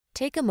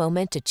Take a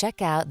moment to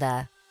check out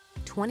the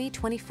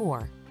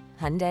 2024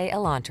 Hyundai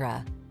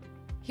Elantra.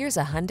 Here's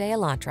a Hyundai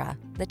Elantra,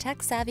 the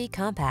tech-savvy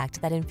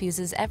compact that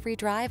infuses every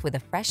drive with a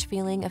fresh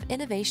feeling of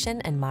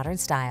innovation and modern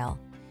style.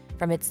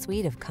 From its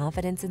suite of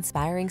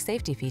confidence-inspiring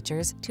safety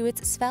features to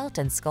its svelte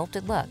and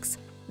sculpted looks,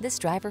 this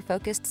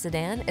driver-focused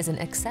sedan is an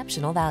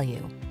exceptional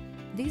value.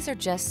 These are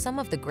just some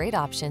of the great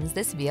options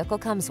this vehicle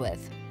comes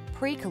with: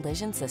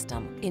 pre-collision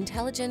system,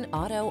 intelligent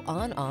auto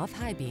on-off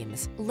high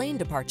beams, lane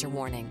departure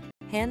warning,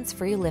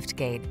 hands-free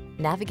liftgate,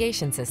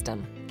 navigation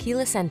system,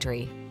 keyless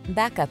entry,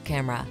 backup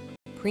camera,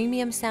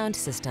 premium sound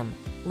system,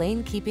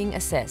 lane keeping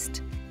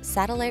assist,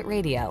 satellite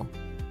radio.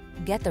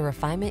 Get the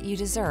refinement you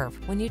deserve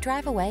when you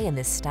drive away in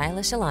this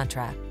stylish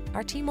Elantra.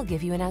 Our team will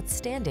give you an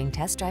outstanding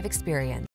test drive experience.